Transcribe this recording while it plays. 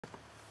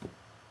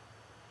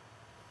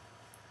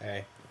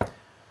Hey,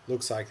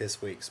 looks like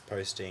this week's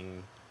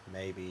posting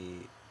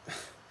maybe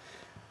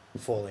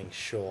falling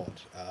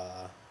short.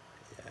 Yeah,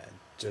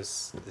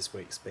 just this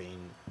week's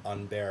been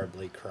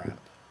unbearably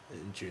crap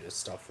due to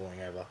stuff falling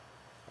over.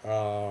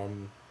 Yeah,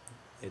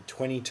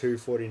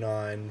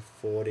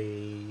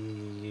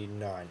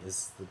 22:49:49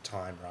 is the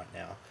time right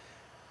now.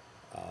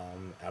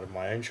 Out of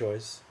my own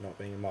choice, not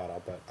being a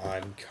martyr, but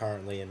I'm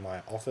currently in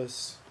my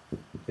office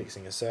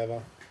fixing a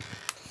server.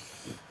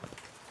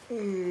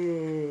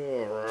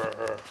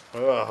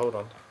 Oh, hold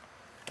on.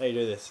 How you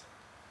do this?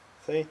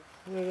 See?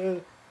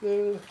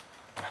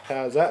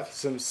 How's that for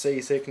some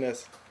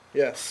seasickness?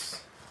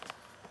 Yes.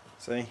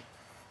 See?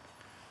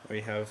 We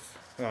have...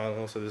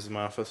 Oh, also this is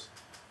my office.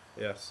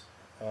 Yes.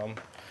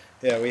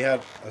 Yeah, we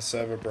had a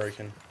server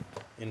broken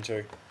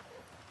into.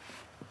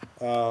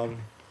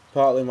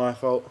 Partly my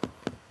fault.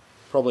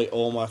 Probably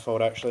all my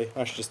fault, actually.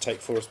 I should just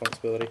take full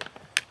responsibility.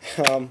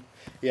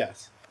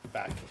 Yes.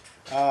 Back.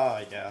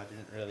 Yeah, I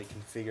didn't really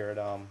configure it,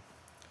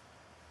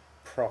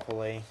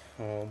 properly.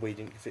 Or we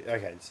didn't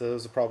okay, so there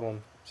was a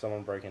problem.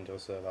 Someone broke into a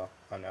server.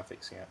 I'm now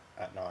fixing it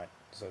at night,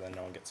 so then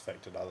no one gets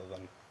affected other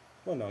than...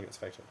 Well, no one gets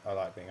affected. I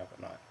like being up at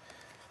night.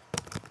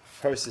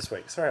 Post this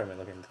week. Sorry, I've been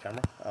looking at the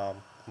camera.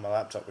 On my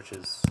laptop, which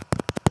is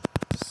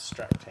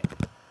distracting.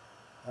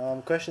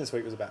 Question this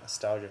week was about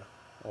nostalgia,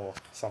 or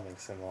something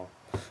similar.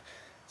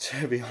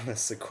 To be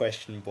honest, the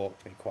question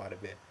balked me quite a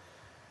bit.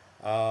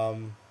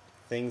 I'm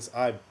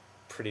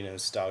pretty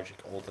nostalgic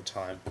all the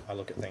time. I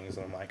look at things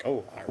and I'm like,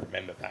 oh, I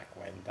remember back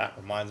when. That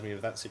reminds me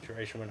of that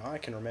situation when I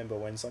can remember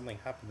when something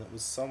happened that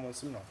was somewhat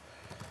similar.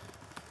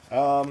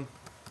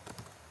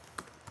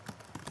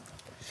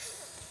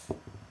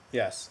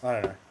 Yes, I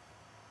don't know.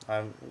 I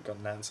haven't got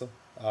an answer.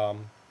 I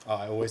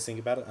always think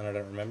about it and I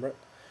don't remember it.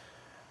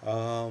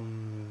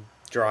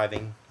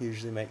 Driving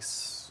usually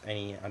makes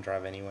I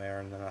drive anywhere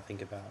and then I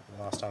think about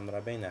the last time that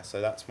I've been there.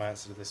 So that's my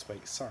answer to this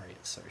week. Sorry,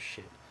 it's so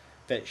shit.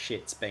 That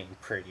shit's been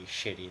pretty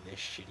shitty this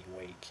shitty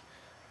week.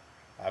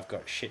 I've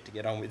got shit to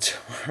get on with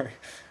tomorrow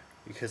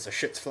because the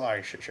shit's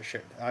flying.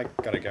 Shit. I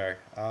gotta go.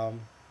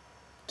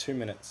 2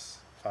 minutes,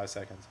 5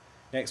 seconds.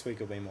 Next week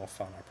will be more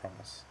fun, I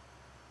promise.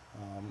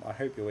 I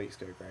hope your weeks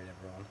go great,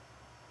 everyone.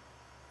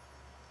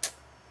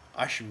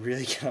 I should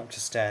really get up to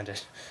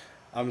standard.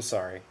 I'm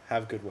sorry.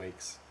 Have good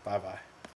weeks. Bye bye.